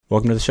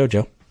Welcome to the show,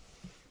 Joe.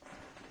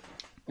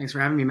 Thanks for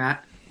having me,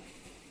 Matt.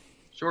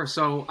 Sure.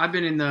 So I've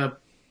been in the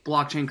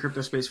blockchain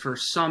crypto space for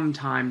some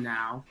time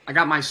now. I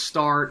got my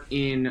start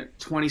in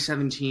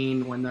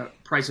 2017 when the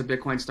price of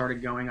Bitcoin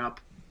started going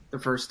up the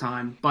first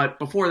time. But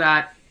before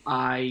that,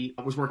 I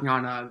was working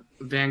on a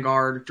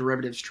Vanguard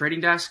derivatives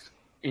trading desk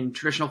in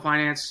traditional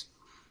finance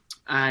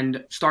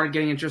and started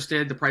getting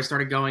interested. The price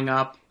started going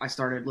up. I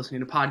started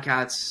listening to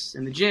podcasts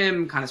in the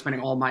gym, kind of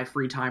spending all my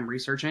free time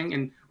researching,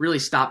 and really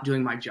stopped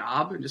doing my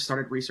job and just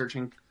started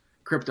researching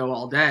crypto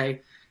all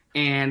day.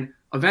 And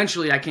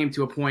eventually I came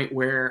to a point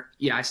where,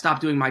 I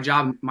stopped doing my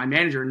job. My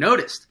manager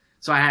noticed.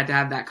 So I had to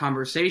have that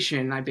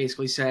conversation. I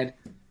basically said,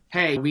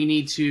 hey, we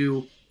need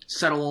to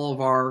settle all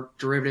of our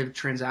derivative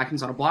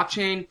transactions on a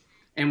blockchain,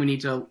 and we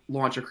need to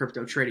launch a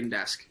crypto trading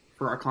desk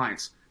for our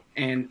clients.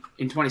 And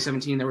in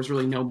 2017, there was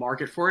really no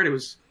market for it. It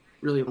was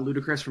really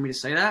ludicrous for me to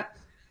say that,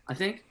 I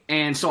think.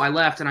 And so I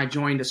left and I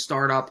joined a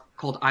startup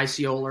called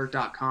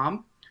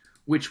ICOalert.com,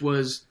 which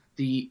was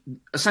the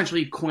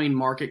essentially coin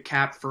market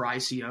cap for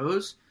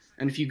ICOs.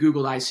 And if you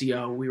Googled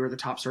ICO, we were the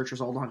top search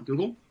result on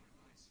Google.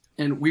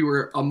 And we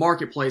were a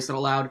marketplace that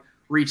allowed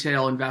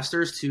retail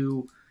investors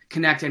to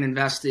connect and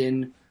invest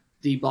in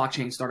the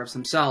blockchain startups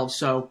themselves.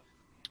 So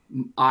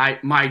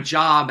my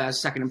job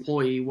as second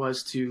employee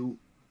was to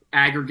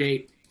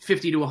aggregate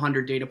 50 to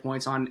 100 data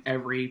points on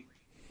every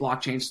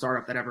blockchain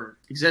startup that ever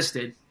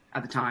existed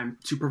at the time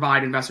to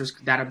provide investors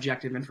that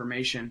objective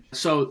information.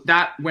 So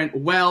that went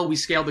well. We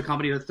scaled the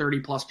company to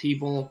 30 plus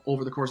people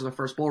over the course of the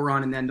first bull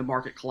run, and then the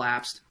market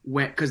collapsed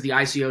because the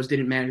ICOs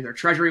didn't manage their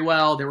treasury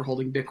well. They were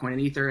holding Bitcoin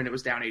and Ether, and it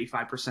was down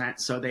 85%.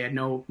 So they had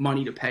no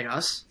money to pay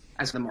us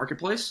as the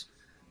marketplace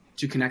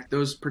to connect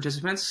those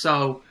participants.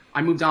 So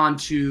I moved on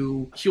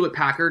to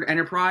Hewlett-Packard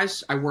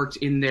Enterprise. I worked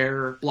in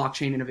their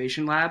blockchain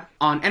innovation lab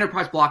on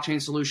enterprise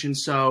blockchain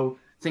solutions. So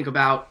think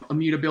about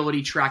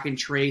immutability, track and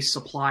trace,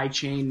 supply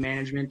chain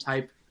management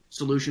type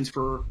solutions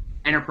for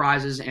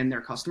enterprises and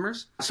their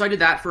customers. So I did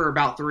that for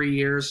about 3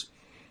 years,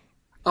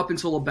 up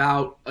until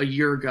about a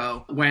year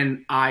ago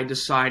when I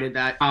decided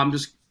that I'm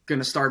just going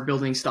to start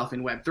building stuff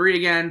in Web3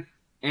 again.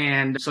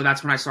 And so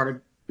that's when I started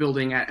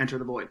building at Enter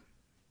the Void.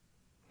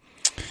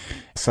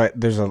 So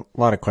there's a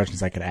lot of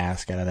questions I could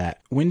ask out of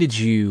that. When did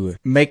you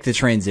make the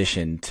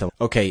transition to,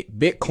 okay,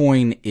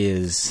 Bitcoin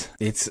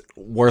it's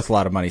worth a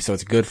lot of money, so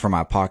it's good for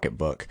my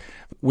pocketbook.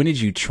 When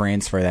did you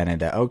transfer that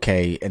into,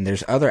 okay, and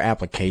there's other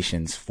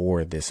applications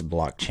for this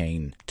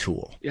blockchain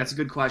tool? Yeah, that's a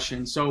good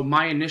question. So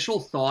my initial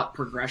thought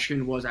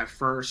progression was at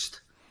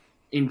first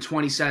in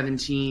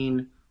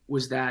 2017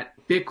 was that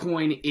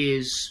Bitcoin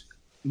is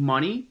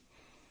money.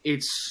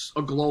 It's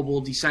a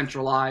global,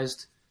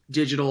 decentralized,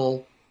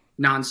 digital,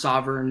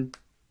 non-sovereign,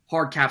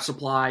 hard cap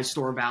supply,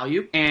 store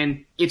value.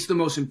 And it's the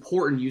most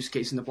important use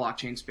case in the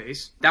blockchain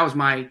space. That was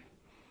my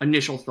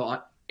initial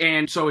thought.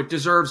 And so it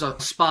deserves a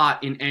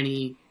spot in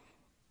any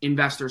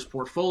investor's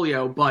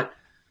portfolio.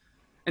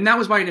 And that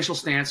was my initial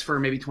stance for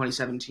maybe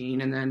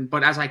 2017.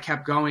 But as I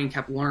kept going,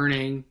 kept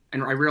learning,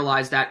 and I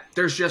realized that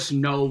there's just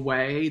no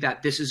way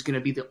that this is going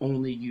to be the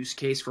only use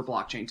case for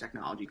blockchain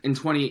technology.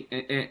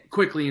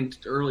 Quickly in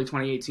early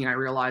 2018, I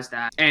realized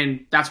that.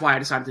 And that's why I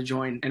decided to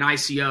join an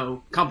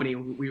ICO company.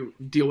 We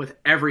deal with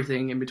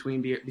everything in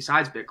between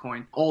besides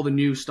Bitcoin, all the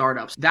new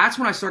startups. That's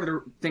when I started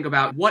to think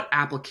about what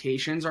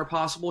applications are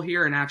possible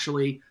here. And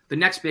actually, the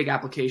next big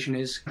application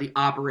is the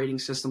operating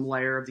system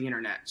layer of the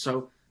internet.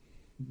 So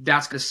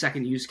that's the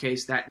second use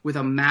case that with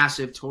a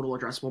massive total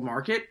addressable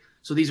market.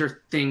 So these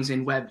are things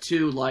in Web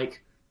 2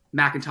 like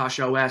Macintosh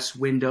OS,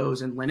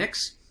 Windows, and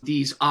Linux,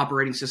 these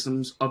operating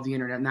systems of the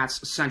internet. And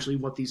that's essentially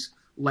what these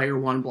layer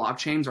one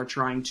blockchains are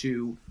trying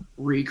to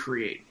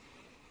recreate.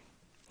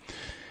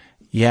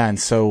 Yeah. And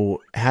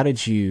so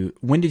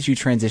when did you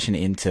transition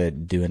into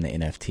doing the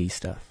NFT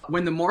stuff?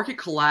 When the market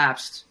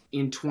collapsed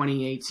in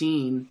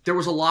 2018, there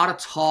was a lot of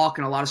talk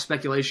and a lot of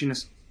speculation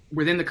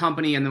within the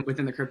company and then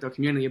within the crypto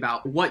community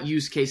about what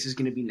use case is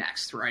going to be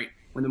next, right?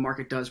 When the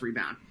market does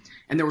rebound.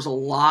 And there was a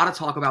lot of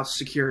talk about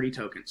security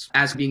tokens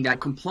as being that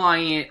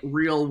compliant,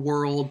 real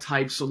world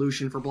type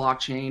solution for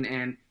blockchain.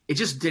 And it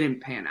just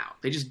didn't pan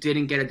out. They just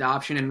didn't get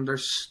adoption, and they're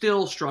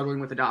still struggling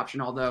with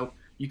adoption. Although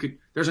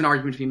there's an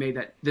argument to be made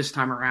that this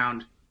time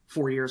around,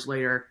 4 years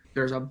later,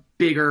 there's a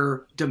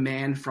bigger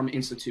demand from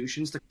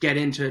institutions to get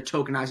into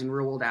tokenizing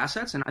real world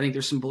assets. And I think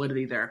there's some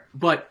validity there.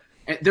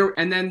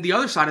 And then the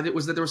other side of it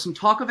was that there was some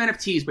talk of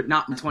NFTs, but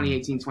not in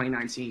 2018,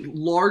 2019.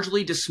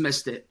 Largely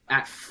dismissed it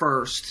at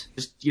first.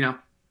 Just,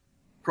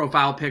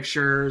 profile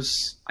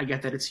pictures. I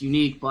get that it's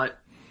unique, but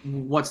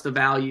what's the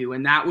value?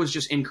 And that was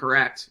just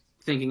incorrect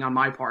thinking on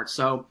my part.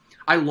 So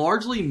I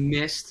largely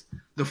missed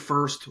the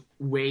first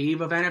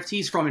wave of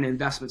NFTs from an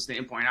investment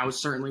standpoint. I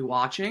was certainly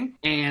watching.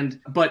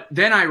 But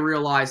then I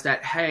realized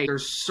that, hey,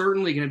 there's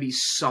certainly going to be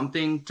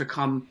something to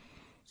come,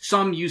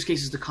 some use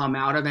cases to come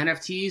out of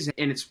NFTs,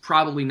 and it's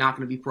probably not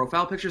going to be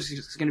profile pictures.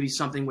 It's going to be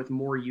something with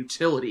more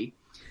utility.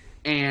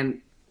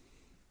 And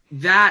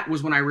that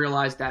was when I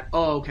realized that,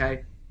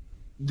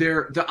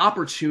 the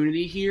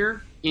opportunity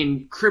here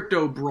in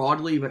crypto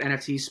broadly, but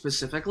NFTs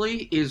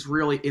specifically, is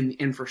really in the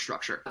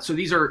infrastructure. So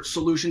these are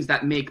solutions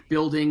that make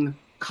building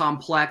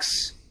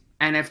complex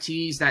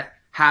NFTs that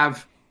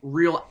have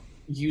real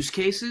use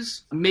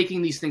cases,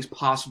 making these things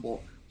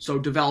possible. So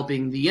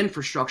developing the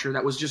infrastructure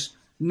that was just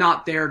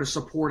not there to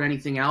support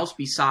anything else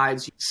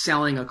besides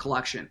selling a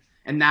collection.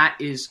 And that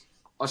is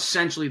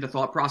essentially the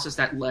thought process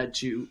that led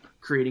to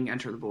creating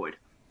Enter the Void.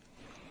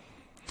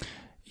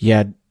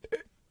 Yeah.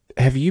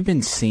 Have you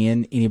been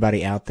seeing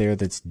anybody out there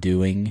that's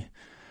doing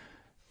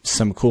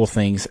some cool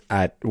things?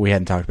 We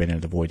hadn't talked about Enter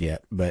the Void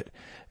yet, but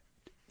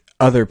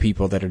other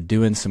people that are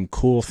doing some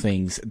cool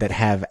things that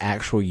have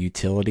actual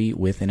utility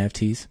with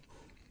NFTs?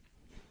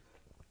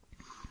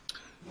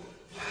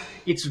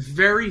 It's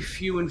very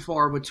few and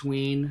far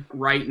between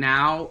right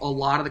now. A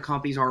lot of the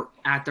companies are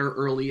at their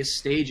earliest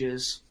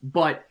stages,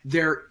 but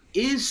there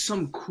is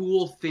some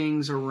cool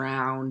things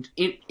around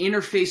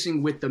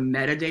interfacing with the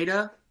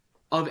metadata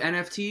of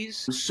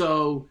NFTs.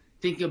 So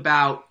thinking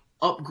about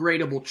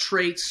upgradable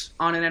traits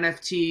on an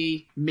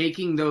NFT,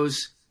 making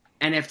those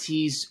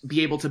NFTs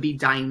be able to be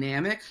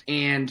dynamic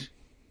and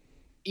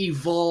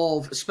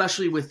evolve,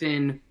 especially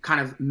within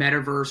kind of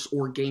metaverse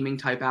or gaming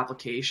type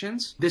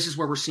applications. This is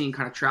where we're seeing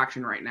kind of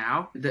traction right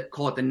now, that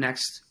call it the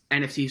next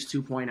NFTs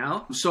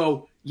 2.0.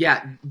 So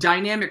yeah,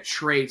 dynamic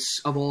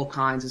traits of all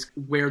kinds is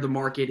where the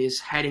market is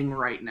heading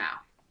right now.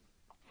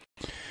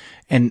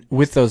 And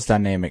with those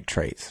dynamic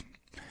traits,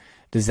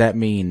 does that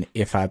mean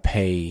if I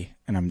pay,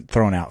 and I'm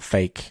throwing out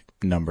fake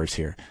numbers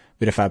here,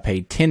 but if I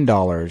pay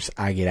 $10,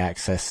 I get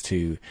access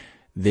to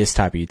this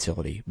type of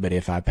utility. But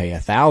if I pay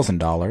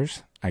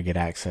 $1,000, I get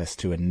access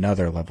to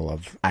another level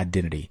of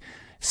identity.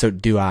 So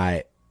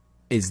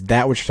is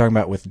that what you're talking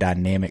about with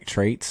dynamic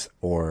traits,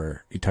 or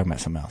are you talking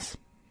about something else?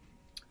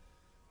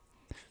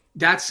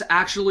 That's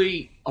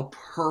actually a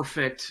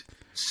perfect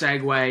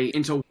segue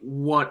into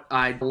what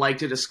I'd like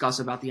to discuss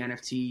about the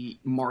NFT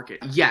market.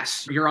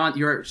 Yes,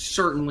 you're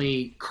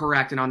certainly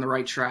correct and on the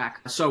right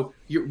track. So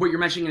what you're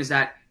mentioning is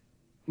that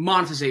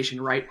monetization,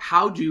 right?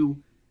 How do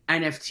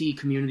NFT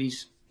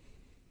communities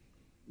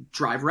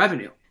drive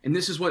revenue? And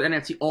this is what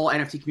all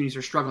NFT communities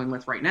are struggling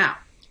with right now.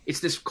 It's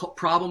this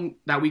problem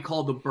that we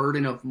call the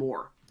burden of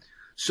more.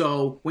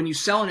 So when you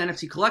sell an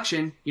NFT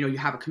collection, you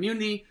have a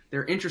community,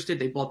 they're interested,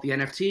 they bought the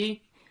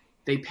NFT,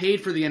 they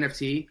paid for the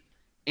NFT,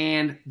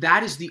 and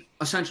that is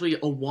essentially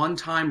a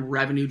one-time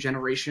revenue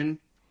generation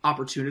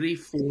opportunity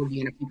for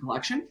the NFT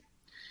collection.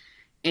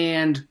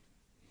 And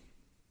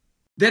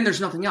then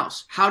there's nothing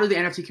else. How do the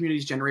NFT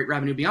communities generate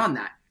revenue beyond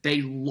that?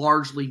 They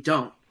largely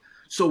don't.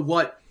 So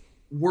what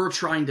we're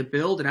trying to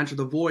build and Enter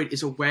the Void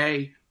is a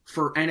way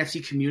for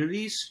NFT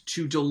communities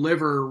to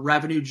deliver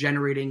revenue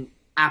generating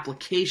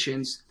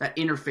applications that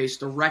interface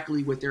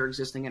directly with their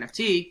existing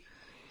NFT,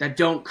 that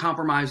don't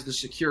compromise the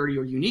security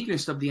or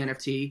uniqueness of the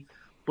NFT,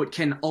 but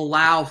can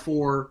allow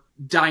for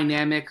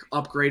dynamic,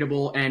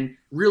 upgradable, and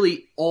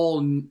really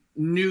all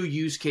new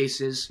use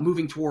cases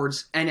moving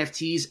towards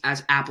NFTs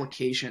as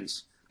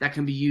applications that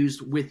can be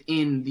used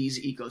within these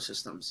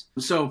ecosystems.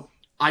 So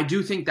I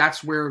do think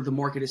that's where the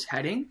market is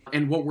heading.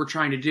 And what we're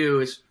trying to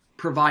do is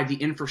provide the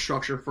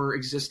infrastructure for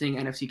existing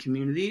NFT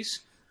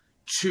communities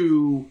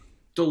to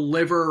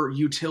deliver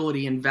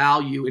utility and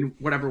value in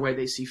whatever way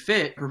they see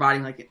fit,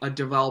 providing like a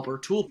developer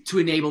tool to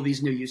enable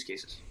these new use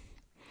cases.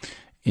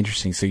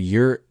 Interesting.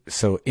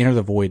 So Enter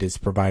the Void is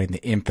providing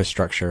the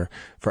infrastructure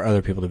for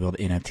other people to build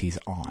NFTs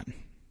on.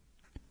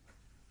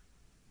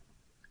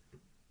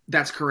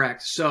 That's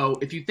correct. So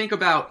if you think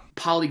about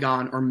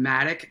Polygon or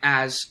Matic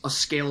as a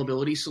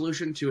scalability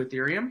solution to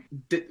Ethereum,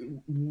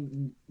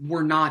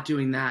 we're not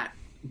doing that.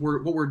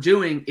 What we're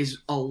doing is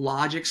a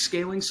logic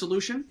scaling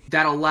solution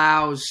that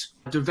allows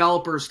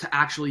developers to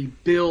actually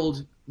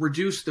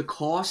reduce the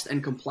cost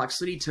and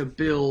complexity to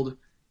build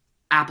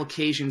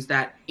applications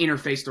that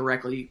interface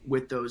directly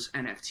with those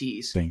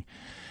NFTs.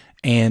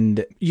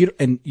 And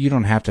you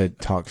don't have to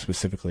talk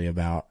specifically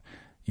about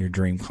your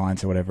dream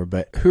clients or whatever,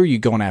 but who are you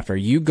going after? Are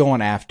you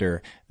going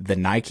after the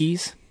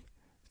Nikes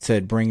to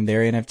bring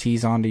their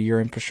NFTs onto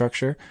your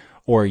infrastructure?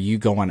 Or are you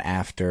going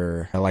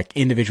after like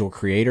individual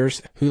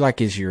creators? Who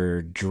is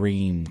your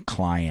dream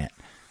client?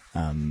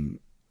 Can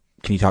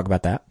you talk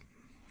about that?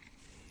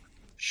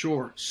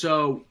 Sure.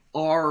 So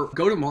our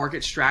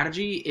go-to-market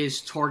strategy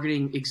is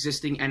targeting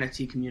existing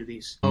NFT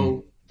communities.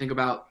 So think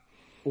about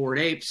Bored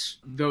Apes,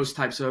 those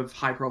types of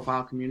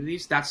high-profile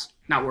communities. That's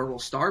not where we'll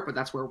start, but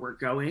that's where we're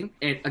going.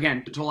 And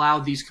again, to allow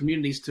these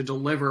communities to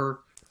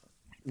deliver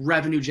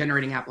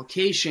revenue-generating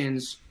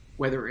applications,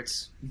 whether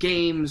it's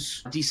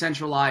games,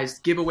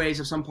 decentralized giveaways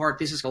of some part,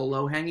 this is a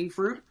low-hanging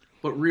fruit.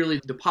 But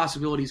really, the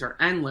possibilities are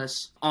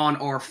endless on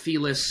our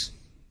feeless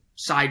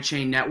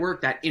sidechain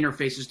network that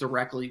interfaces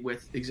directly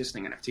with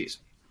existing NFTs.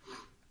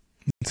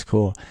 That's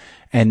cool.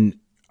 And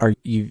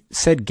you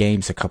said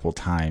games a couple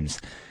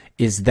times.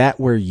 Is that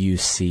where you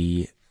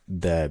see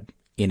the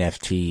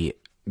NFT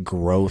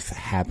growth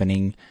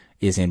happening,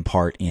 is in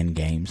part in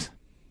games?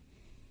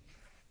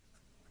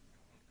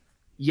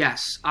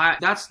 Yes,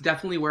 that's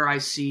definitely where I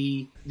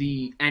see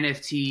the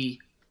NFT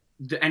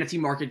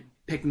market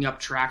picking up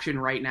traction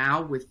right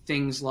now with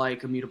things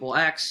like Immutable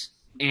X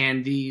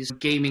and these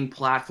gaming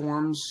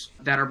platforms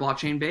that are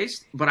blockchain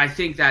based. But I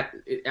think that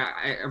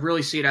I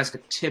really see it as the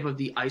tip of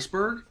the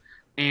iceberg.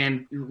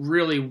 And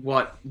really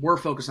what we're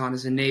focused on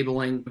is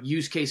enabling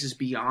use cases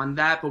beyond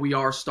that. But we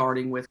are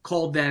starting with,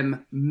 call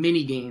them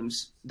mini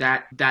games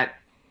that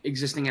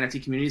existing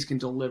NFT communities can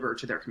deliver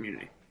to their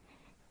community.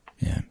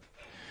 Yeah.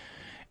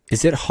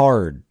 Is it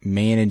hard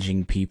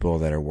managing people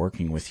that are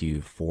working with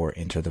you for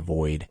Enter the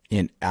Void?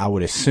 And I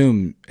would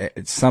assume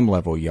at some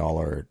level y'all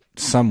are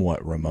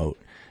somewhat remote.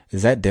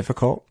 Is that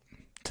difficult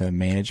to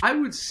manage? I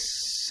would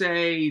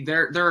say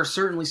there are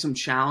certainly some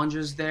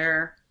challenges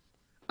there.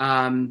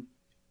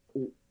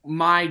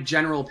 My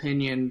general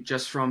opinion,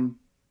 just from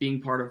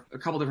being part of a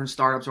couple different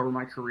startups over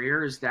my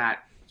career, is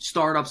that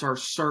startups are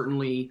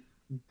certainly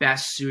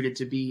best suited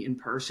to be in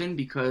person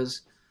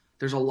because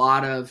there's a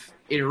lot of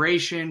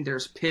iteration,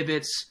 there's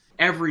pivots.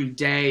 Every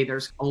day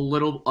there's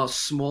a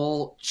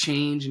small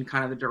change in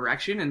kind of the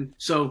direction. And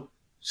so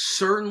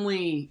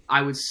certainly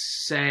I would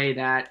say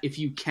that if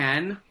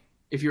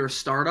you're a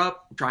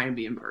startup, try and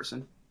be in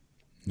person.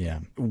 Yeah.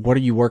 What are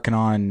you working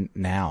on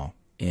now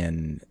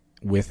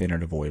with Enter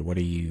the Void?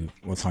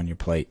 What's on your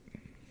plate?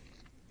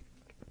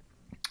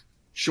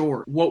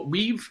 Sure. What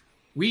we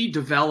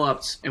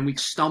developed and we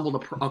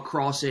stumbled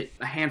across it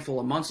a handful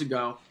of months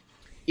ago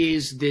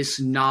is this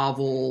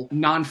novel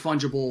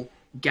non-fungible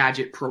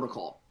gadget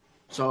protocol.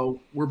 So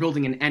we're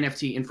building an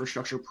NFT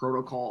infrastructure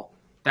protocol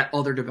that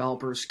other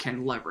developers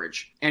can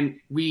leverage. And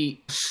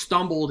we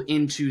stumbled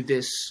into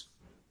this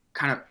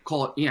kind of,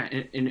 call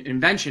it, an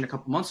invention a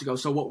couple months ago.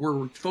 So what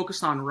we're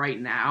focused on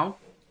right now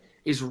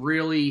is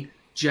really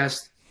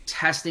just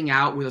testing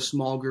out with a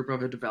small group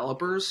of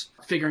developers,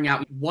 figuring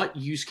out what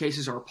use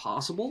cases are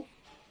possible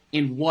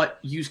and what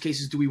use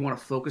cases do we want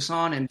to focus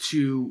on and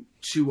to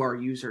our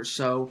users.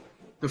 So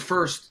the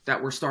first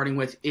that we're starting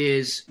with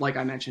is, like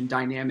I mentioned,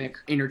 dynamic,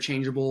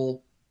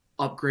 interchangeable,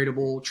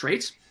 upgradable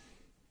traits.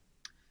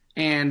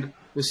 And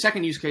the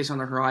second use case on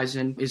the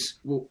horizon is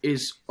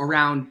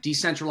around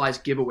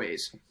decentralized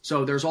giveaways.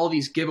 So there's all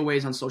these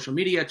giveaways on social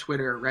media,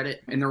 Twitter, Reddit,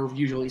 and they're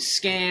usually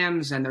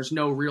scams, and there's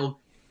no real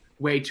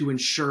way to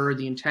ensure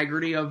the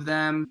integrity of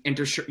them and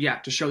to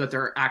show that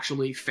they're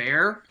actually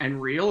fair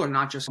and real and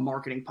not just a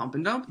marketing pump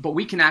and dump. But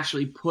we can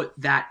actually put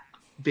that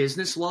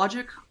business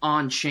logic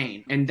on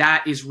chain, and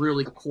that is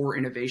really the core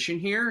innovation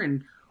here.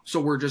 And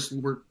so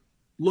we're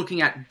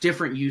looking at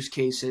different use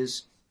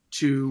cases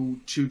to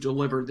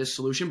deliver this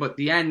solution, but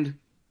the end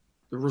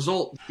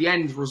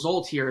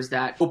result here is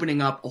that opening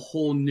up a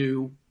whole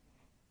new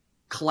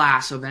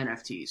class of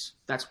NFTs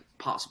that's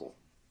possible.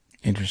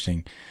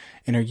 Interesting.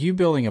 And are you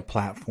building a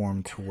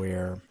platform to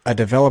where a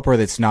developer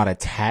that's not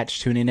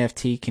attached to an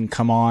NFT can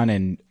come on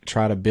and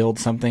try to build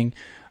something?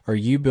 Are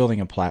you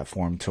building a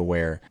platform to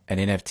where an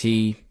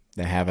NFT,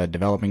 they have a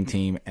developing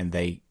team and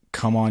they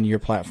come on your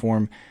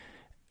platform?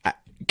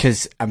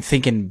 Because I'm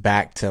thinking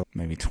back to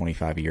maybe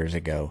 25 years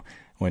ago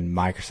when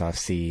Microsoft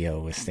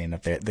CEO was standing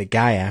up there, the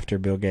guy after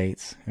Bill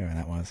Gates, whoever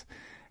that was,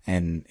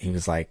 and he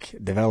was like,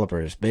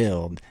 developers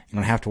build. You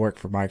don't have to work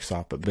for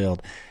Microsoft, but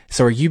build.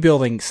 So are you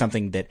building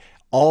something that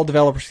all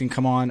developers can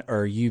come on, or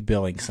are you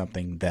building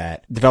something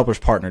that developers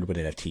partnered with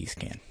NFTs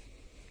can?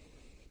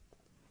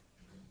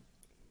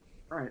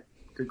 All right.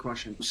 Good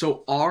question.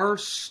 So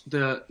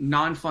the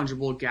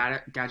non-fungible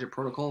gadget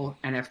protocol,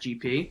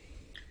 NFGP,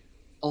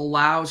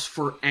 allows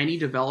for any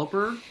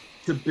developer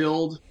to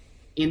build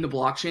in the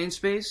blockchain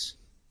space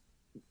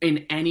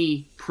in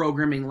any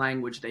programming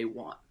language they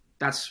want.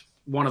 That's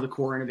one of the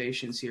core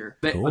innovations here.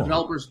 Cool.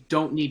 Developers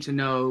don't need to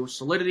know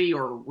Solidity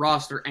or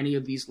Rust or any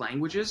of these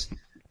languages.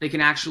 They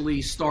can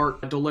actually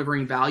start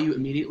delivering value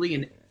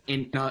immediately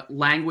in a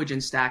language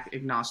and stack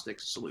agnostic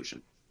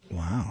solution.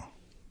 Wow.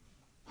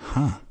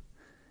 Huh.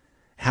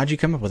 How'd you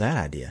come up with that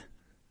idea?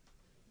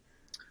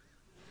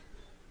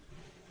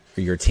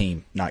 For your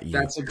team, not you.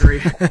 That's a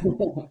great...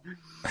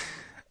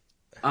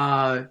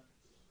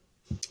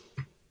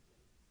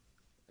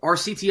 Our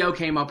CTO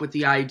came up with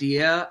the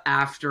idea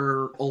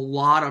after a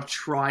lot of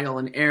trial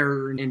and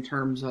error in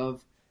terms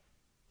of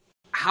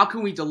how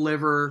can we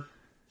deliver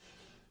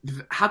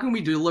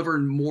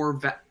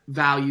more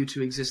value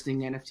to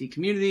existing NFT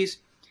communities,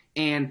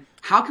 and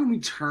how can we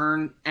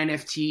turn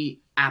NFT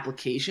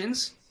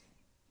applications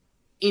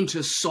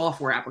into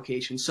software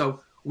applications.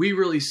 So we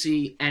really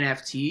see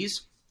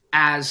NFTs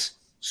as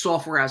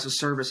software as a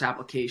service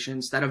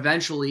applications that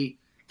eventually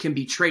can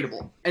be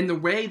tradable. And the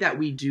way that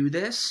we do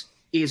this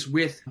is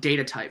with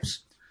data types.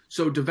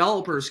 So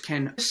developers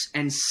can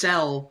and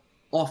sell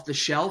off the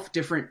shelf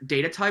different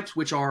data types,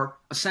 which are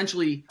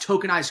essentially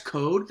tokenized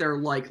code. They're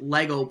like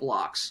Lego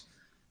blocks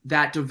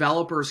that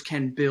developers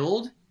can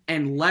build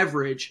and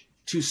leverage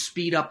to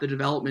speed up the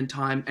development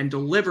time and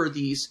deliver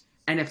these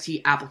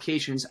NFT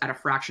applications at a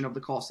fraction of the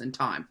cost and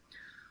time.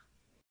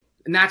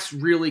 And that's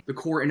really the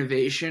core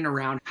innovation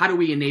around how do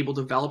we enable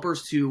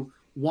developers to,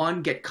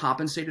 one, get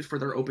compensated for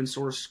their open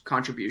source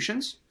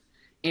contributions,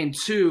 and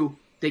two,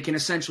 they can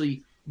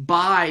essentially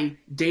buy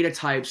data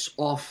types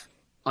off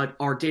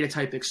our data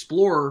type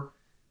explorer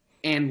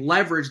and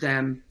leverage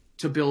them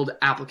to build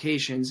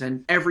applications.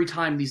 And every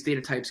time these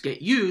data types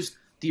get used,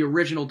 the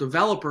original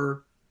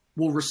developer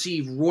will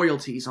receive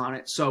royalties on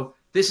it. So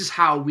this is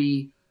how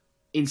we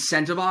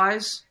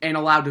incentivize and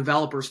allow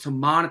developers to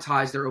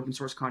monetize their open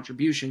source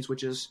contributions,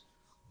 which is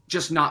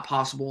just not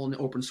possible in the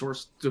open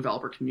source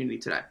developer community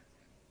today.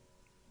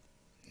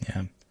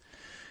 Yeah.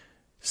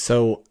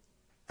 So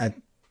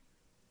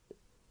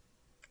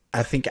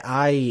I think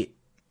I've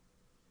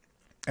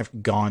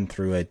gone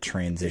through a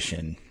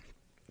transition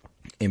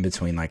in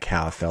between like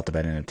how I felt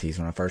about NFTs.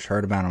 When I first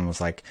heard about them, I was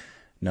like,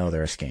 no,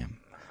 they're a scam.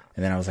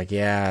 And then I was like,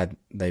 yeah,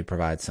 they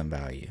provide some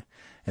value.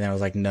 And then I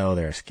was like, no,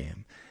 they're a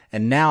scam.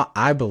 And now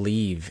I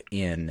believe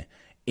in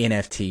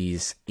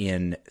NFTs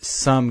in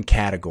some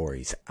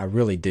categories. I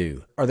really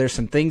do. Are there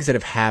some things that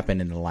have happened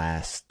in the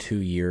last 2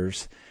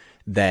 years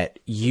that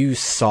you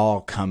saw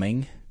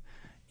coming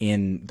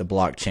in the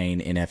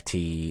blockchain,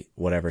 NFT,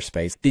 whatever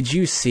space? Did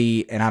you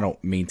see, and I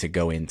don't mean to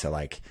go into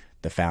like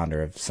the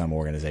founder of some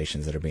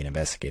organizations that are being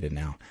investigated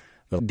now,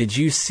 but did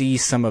you see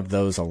some of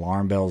those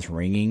alarm bells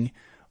ringing,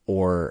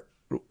 or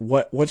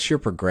what's your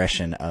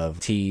progression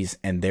of T's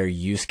and their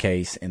use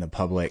case in the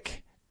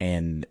public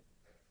and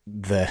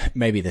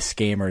maybe the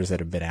scammers that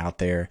have been out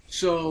there?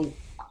 So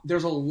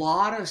there's a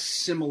lot of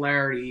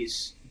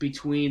similarities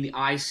between the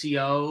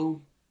ICO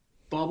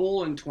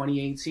bubble in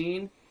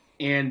 2018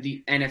 and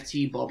the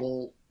NFT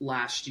bubble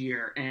last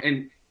year.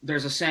 And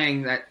there's a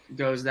saying that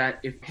goes that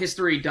if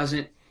history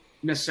doesn't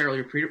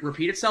necessarily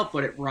repeat itself,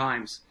 but it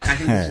rhymes. I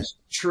think this is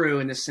true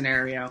in this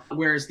scenario.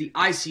 Whereas the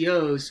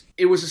ICOs,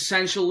 it was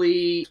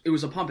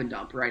a pump and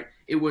dump, right?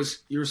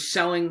 You're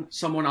selling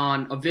someone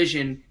on a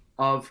vision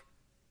of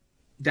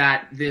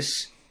that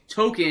this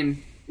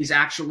token is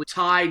actually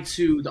tied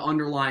to the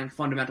underlying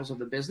fundamentals of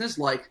the business,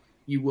 like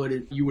you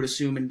would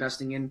assume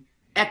investing in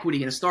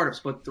equity in startups,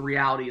 but the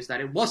reality is that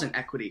it wasn't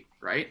equity,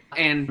 right?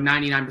 And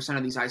 99%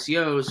 of these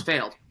ICOs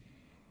failed,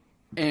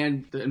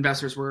 and the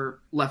investors were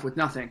left with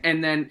nothing.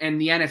 And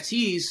the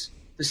NFTs,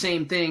 the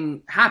same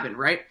thing happened,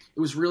 right? It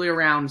was really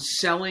around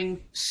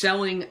selling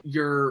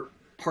your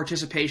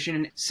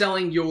participation,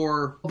 selling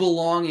your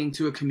belonging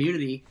to a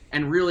community,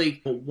 and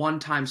really a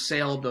one-time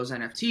sale of those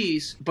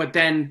NFTs. But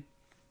then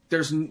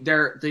these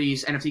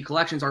NFT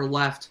collections are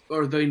left,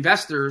 or the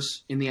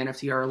investors in the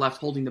NFT are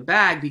left holding the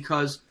bag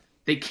because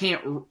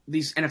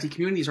these NFT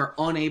communities are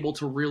unable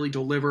to really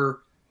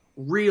deliver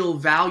real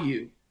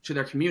value to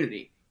their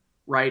community,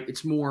 right?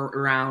 It's more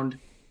around,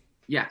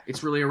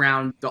 it's really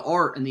around the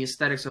art and the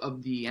aesthetics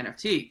of the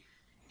NFT.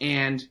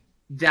 And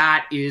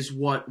that is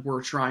what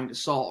we're trying to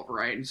solve,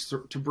 right? It's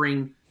to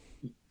bring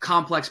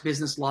complex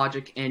business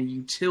logic and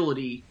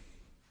utility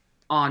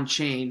on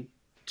chain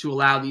to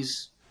allow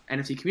these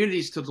NFT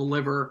communities to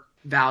deliver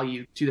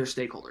value to their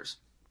stakeholders.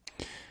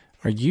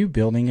 Are you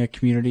building a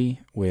community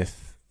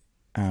with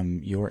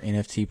your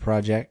NFT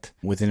project?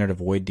 Within Enter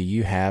the Void, do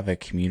you have a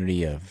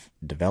community of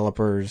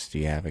developers? Do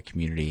you have a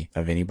community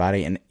of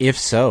anybody? And if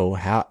so,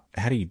 how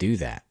do you do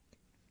that?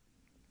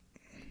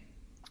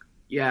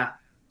 Yeah.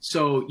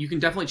 So you can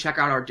definitely check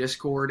out our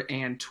Discord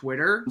and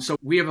Twitter. So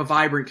we have a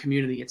vibrant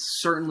community.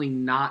 It's certainly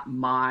not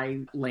my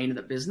lane of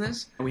the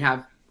business. We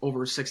have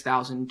over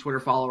 6,000 Twitter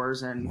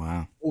followers and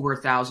over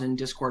 1,000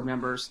 Discord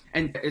members.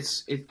 And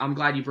I'm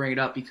glad you bring it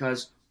up,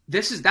 because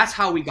that's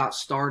how we got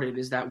started,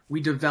 is that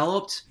we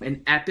developed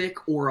an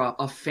epic or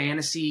a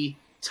fantasy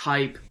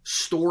type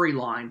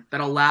storyline that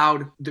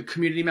allowed the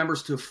community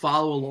members to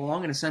follow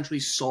along and essentially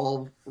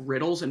solve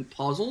riddles and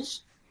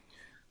puzzles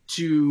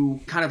to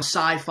kind of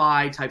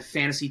sci-fi type,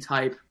 fantasy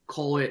type,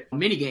 call it a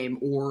minigame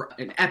or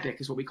an epic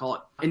is what we call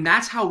it. And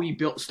that's how we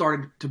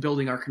started to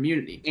building our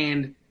community.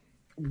 And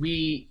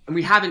we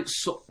haven't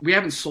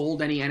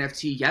sold any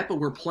NFT yet, but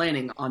we're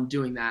planning on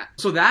doing that.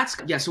 So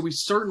so we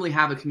certainly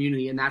have a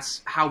community, and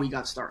that's how we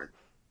got started.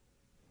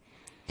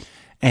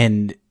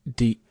 And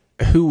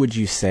who would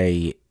you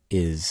say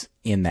is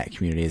in that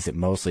community? Is it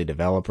mostly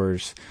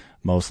developers,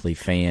 mostly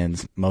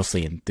fans,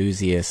 mostly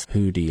enthusiasts?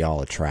 Who do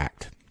y'all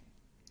attract?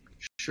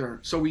 Sure.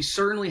 So we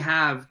certainly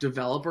have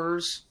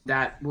developers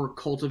that we're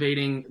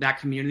cultivating that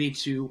community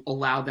to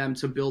allow them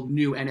to build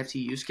new NFT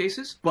use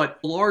cases. But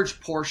a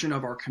large portion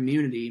of our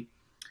community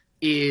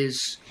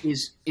is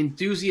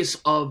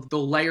enthusiasts of the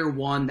layer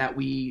one that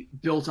we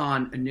built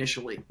on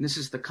initially. And this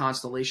is the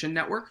Constellation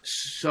Network.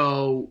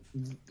 So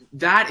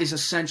that is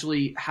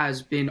essentially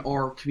has been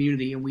our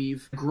community, and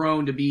we've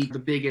grown to be the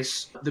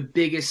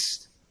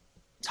biggest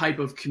type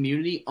of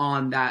community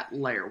on that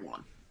layer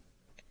one.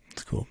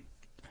 That's cool.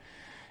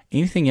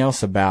 Anything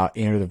else about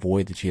Enter the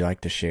Void that you'd like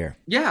to share?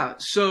 Yeah.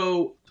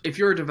 So if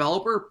you're a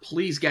developer,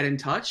 please get in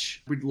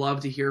touch. We'd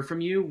love to hear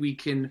from you.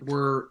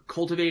 We're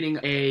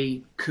cultivating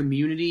a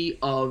community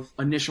of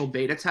initial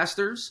beta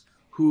testers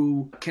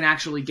who can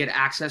actually get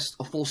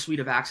a full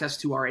suite of access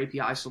to our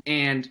API.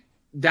 And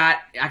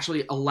that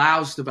actually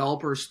allows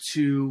developers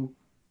to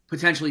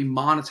potentially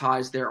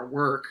monetize their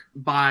work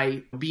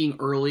by being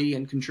early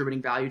and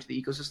contributing value to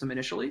the ecosystem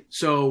initially.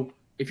 So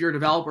if you're a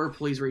developer,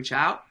 please reach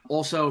out.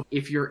 Also,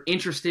 if you're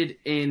interested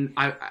in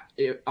a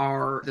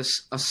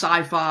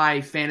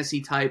sci-fi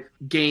fantasy type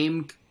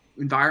game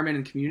environment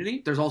and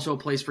community, there's also a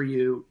place for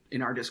you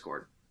in our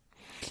Discord.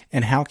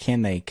 And how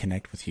can they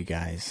connect with you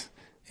guys?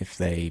 If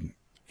they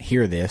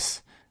hear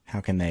this,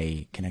 how can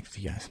they connect with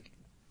you guys?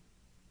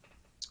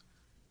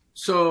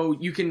 So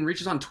you can reach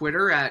us on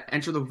Twitter at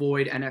Enter the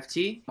Void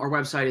NFT. Our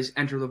website is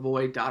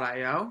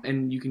enterthevoid.io,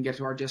 and you can get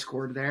to our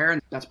Discord there,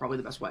 and that's probably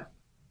the best way.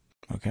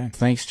 Okay.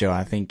 Thanks, Joe.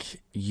 I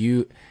think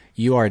you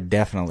are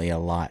definitely a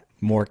lot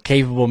more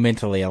capable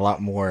mentally, a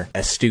lot more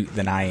astute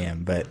than I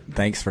am, but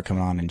thanks for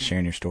coming on and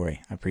sharing your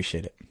story. I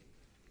appreciate it.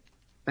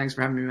 Thanks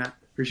for having me, Matt.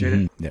 Appreciate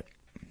it. Yep.